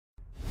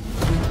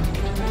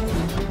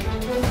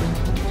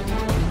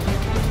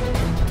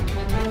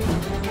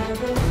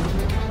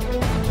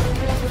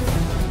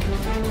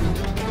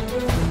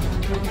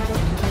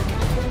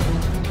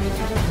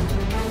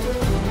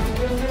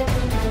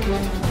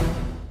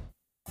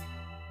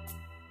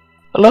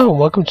Hello and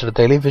welcome to the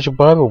Daily Visual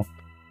Bible.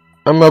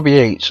 I'm Robbie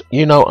Yates.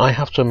 You know, I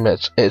have to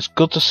admit, it's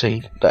good to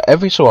see that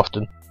every so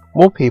often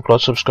more people are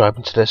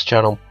subscribing to this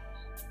channel.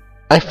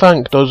 I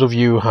thank those of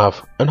you who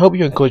have, and hope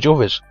you encourage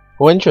others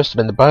who are interested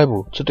in the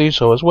Bible to do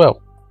so as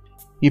well.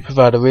 You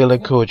provide a real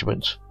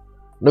encouragement,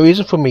 and a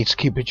reason for me to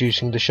keep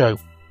producing the show.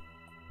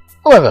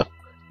 However,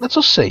 let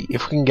us see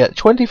if we can get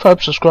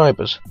 25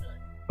 subscribers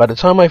by the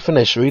time I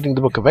finish reading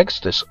the book of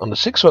Exodus on the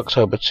 6th of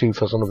October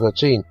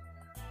 2013.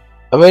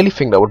 I really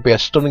think that would be a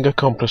stunning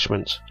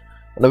accomplishment,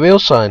 and a real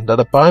sign that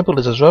the Bible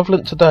is as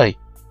relevant today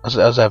as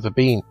it has ever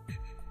been.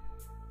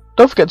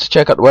 Don't forget to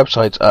check out the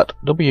website at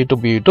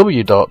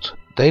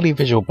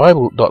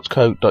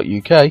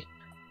www.dailyvisualbible.co.uk,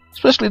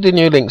 especially the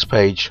new links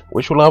page,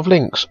 which will have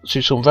links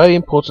to some very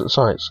important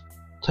sites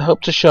to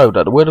help to show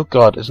that the Word of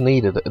God is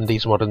needed in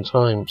these modern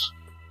times.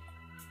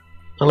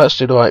 And let's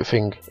do the right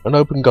thing and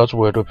open God's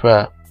Word with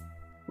prayer.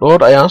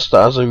 Lord, I ask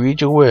that as I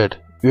read your Word,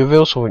 you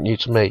reveal something new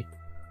to me.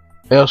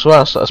 I also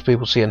ask that as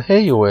people see and hear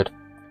your Word,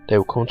 they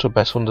will come to a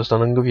better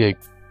understanding of you.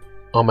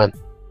 Amen.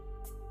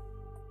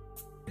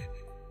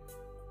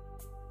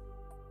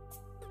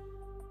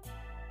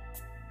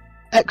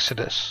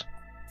 Exodus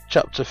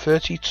chapter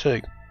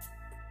 32.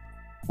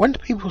 When the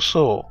people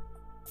saw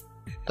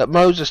that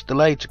Moses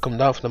delayed to come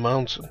down from the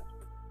mountain,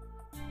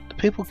 the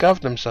people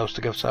gathered themselves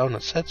together to Aaron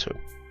and said to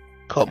him,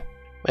 "Come,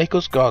 make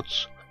us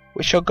gods,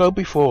 which shall go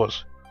before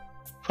us.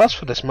 For as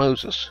for this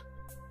Moses,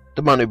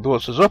 the man who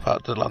brought us up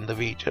out of the land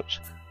of Egypt,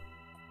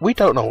 we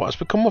don't know what has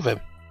become of him."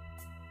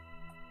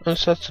 And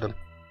said to them,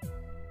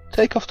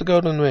 "Take off the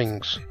golden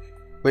rings,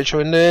 which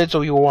are in the ears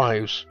of your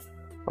wives,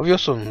 of your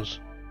sons,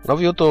 and of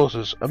your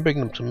daughters, and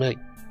bring them to me."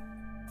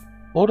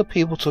 All the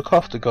people took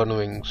off the golden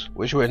rings,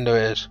 which were in their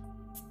ears,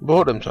 and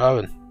brought them to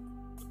Aaron.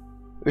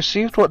 He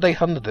received what they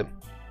handed him,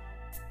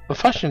 and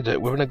fashioned it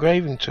with an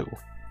engraving tool,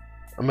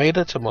 and made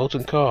it a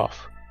molten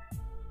calf.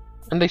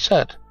 And they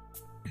said,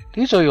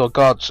 "These are your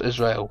gods,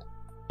 Israel,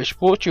 which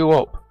brought you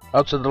up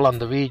out of the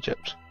land of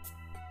Egypt."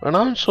 When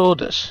Aaron saw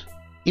this,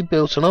 he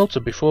built an altar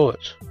before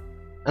it.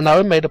 And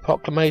Aaron made a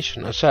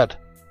proclamation and said,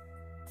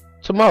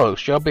 "Tomorrow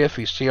shall be a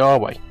feast to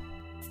Yahweh." He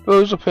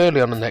rose up early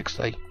on the next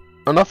day,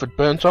 and offered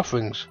burnt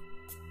offerings,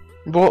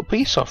 and brought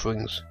peace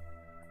offerings.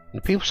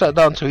 And the people sat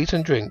down to eat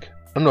and drink,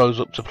 and rose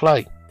up to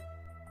play.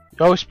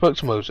 Yahweh spoke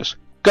to Moses,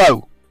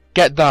 "Go,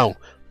 get down,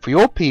 for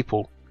your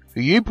people,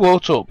 who you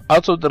brought up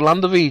out of the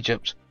land of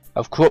Egypt,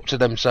 have corrupted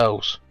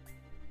themselves.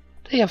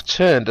 They have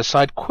turned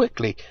aside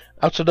quickly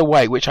out of the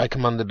way which I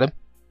commanded them.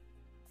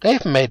 They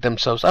have made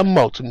themselves a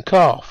molten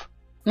calf,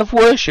 and have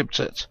worshipped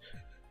it,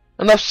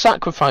 and have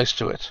sacrificed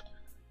to it,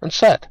 and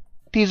said,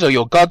 'These are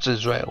your gods,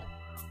 Israel,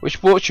 which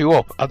brought you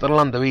up out of the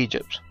land of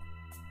Egypt.'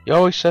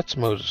 Yahweh said to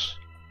Moses,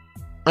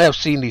 'I have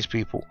seen these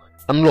people,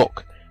 and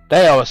look,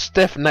 they are a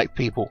stiff-necked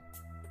people.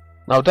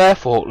 Now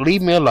therefore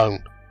leave me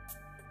alone,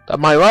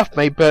 that my wrath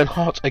may burn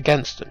hot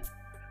against them,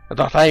 and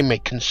that I may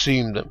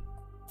consume them,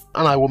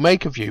 and I will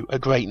make of you a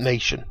great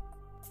nation.'"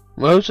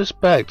 Moses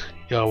begged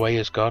Yahweh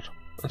his God,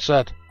 and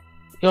said,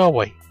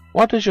 "Yahweh,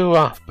 why does your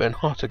wrath burn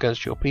hot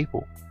against your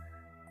people,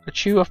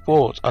 that you have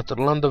brought out of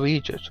the land of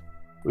Egypt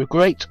with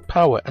great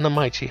power and a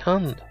mighty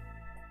hand?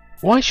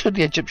 Why should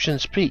the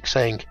Egyptians speak,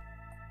 saying,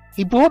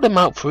 'He brought them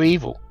out for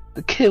evil,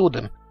 to kill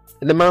them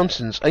in the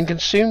mountains, and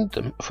consumed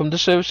them from the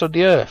surface of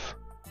the earth'?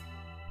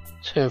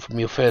 Turn from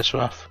your fierce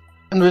wrath,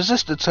 and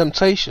resist the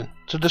temptation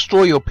to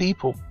destroy your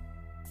people.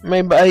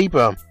 Remember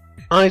Abraham,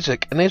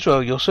 Isaac, and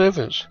Israel your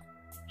servants,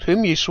 to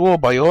whom you swore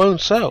by your own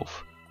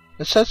self,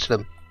 and said to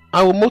them,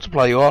 'I will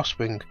multiply your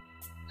offspring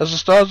as the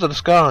stars of the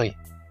sky,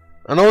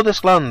 and all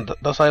this land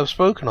that I have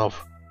spoken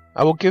of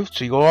I will give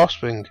to your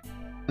offspring,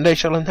 and they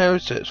shall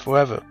inherit it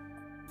forever.'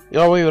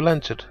 Yahweh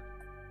relented,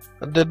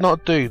 and did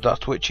not do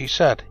that which he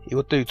said he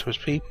would do to his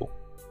people.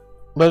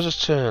 Moses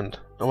turned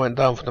and went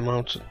down from the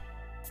mountain,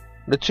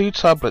 and the 2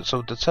 tablets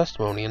of the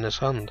testimony in his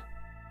hand,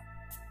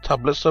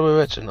 tablets that were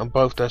written on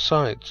both their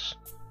sides.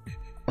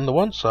 On the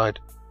one side,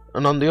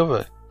 and on the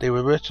other they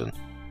were written.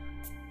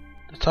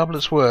 The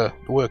tablets were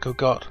the work of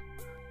God,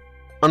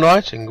 and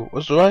writing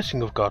was the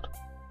writing of God,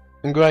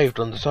 engraved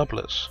on the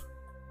tablets.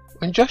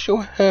 When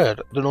Joshua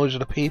heard the noise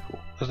of the people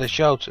as they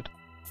shouted,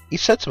 he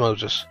said to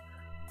Moses,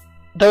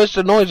 "There is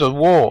the noise of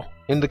war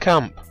in the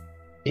camp."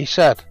 He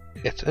said,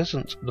 "It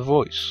isn't the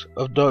voice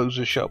of those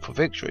who shout for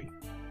victory.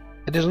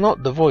 It is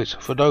not the voice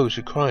for those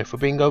who cry for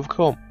being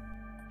overcome,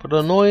 but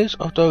the noise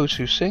of those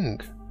who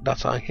sing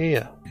that I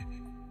hear."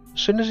 As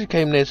soon as he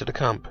came near to the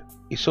camp,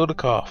 he saw the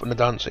calf and the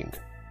dancing.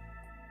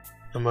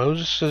 And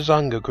Moses'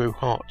 anger grew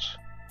hot,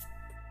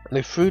 and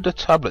he threw the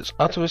tablets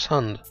out of his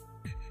hand,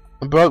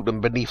 and broke them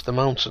beneath the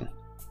mountain.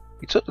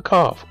 He took the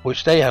calf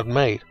which they had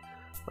made,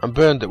 and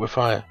burned it with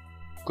fire,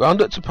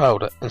 ground it to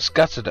powder, and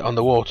scattered it on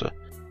the water,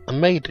 and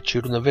made the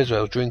children of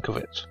Israel drink of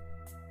it.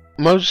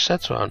 Moses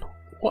said to Aaron,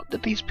 "What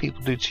did these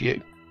people do to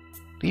you?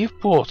 You've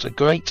brought a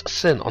great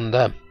sin on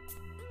them."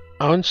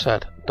 Aaron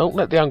said, "Don't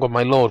let the anger of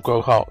my Lord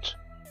grow hot.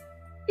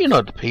 You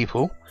know the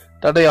people,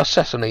 that they are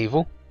set on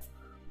evil.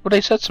 But they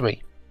said to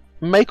me,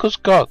 'Make us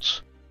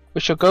gods,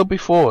 which shall go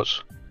before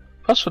us.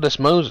 As for this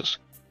Moses,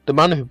 the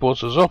man who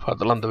brought us up out of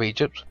the land of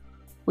Egypt,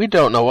 we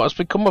don't know what has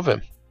become of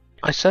him.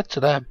 I said to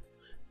them,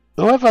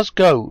 Whoever has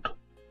gold,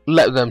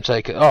 let them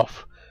take it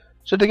off.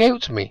 So they gave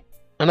it to me,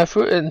 and I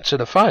threw it into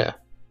the fire,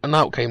 and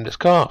out came this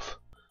calf.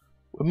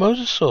 When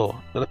Moses saw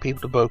that the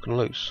people had broken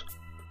loose,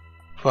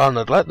 for Aaron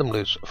had let them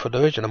loose for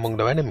derision among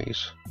their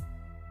enemies,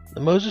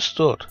 then Moses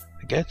stood at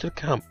the gate of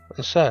the camp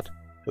and said,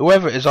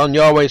 Whoever is on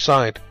Yahweh's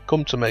side,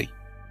 come to me.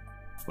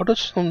 All the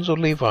sons of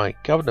Levi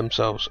gathered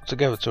themselves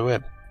together to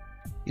him.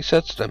 He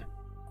said to them,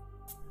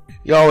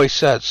 Yahweh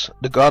says,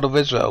 the God of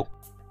Israel,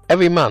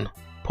 every man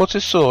put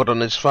his sword on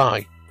his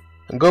thigh,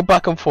 and go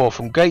back and forth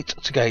from gate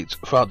to gate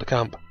throughout the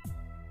camp.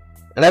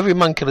 And every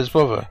man kill his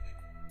brother,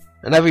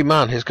 and every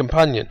man his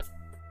companion,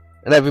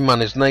 and every man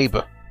his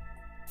neighbour.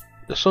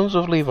 The sons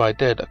of Levi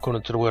did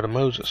according to the word of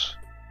Moses,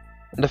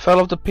 and there fell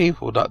of the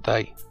people that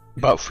day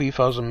about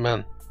 3,000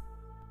 men.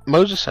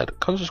 Moses said,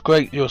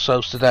 Consecrate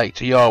yourselves today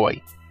to Yahweh,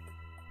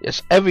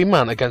 yes, every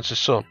man against his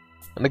son,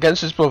 and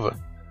against his brother,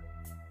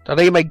 that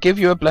he may give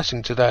you a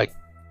blessing today.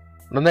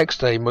 And the next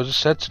day Moses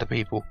said to the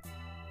people,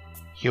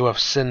 You have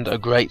sinned a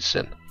great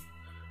sin.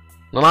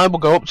 And I will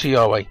go up to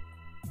Yahweh.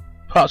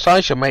 Perhaps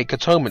I shall make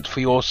atonement for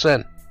your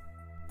sin.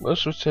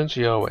 Moses returned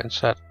to Yahweh and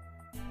said,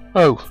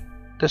 Oh,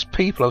 this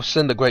people have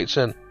sinned a great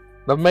sin,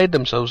 and have made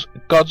themselves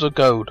gods of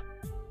gold.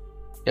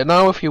 Yet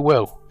now, if you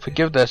will,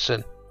 forgive their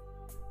sin.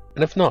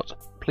 And if not,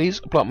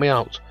 please blot me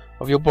out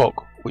of your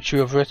book which you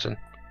have written.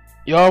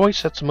 Yahweh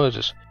said to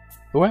Moses,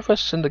 Whoever has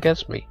sinned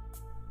against me,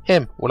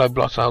 him will I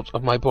blot out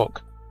of my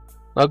book.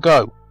 Now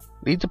go,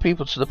 lead the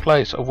people to the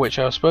place of which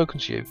I have spoken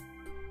to you.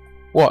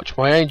 Watch,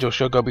 my angel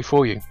shall go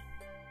before you.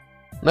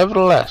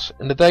 Nevertheless,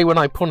 in the day when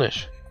I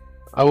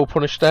will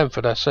punish them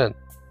for their sin.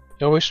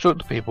 Yahweh struck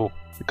the people,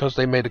 because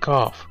they made a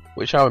calf,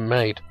 which Aaron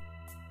made.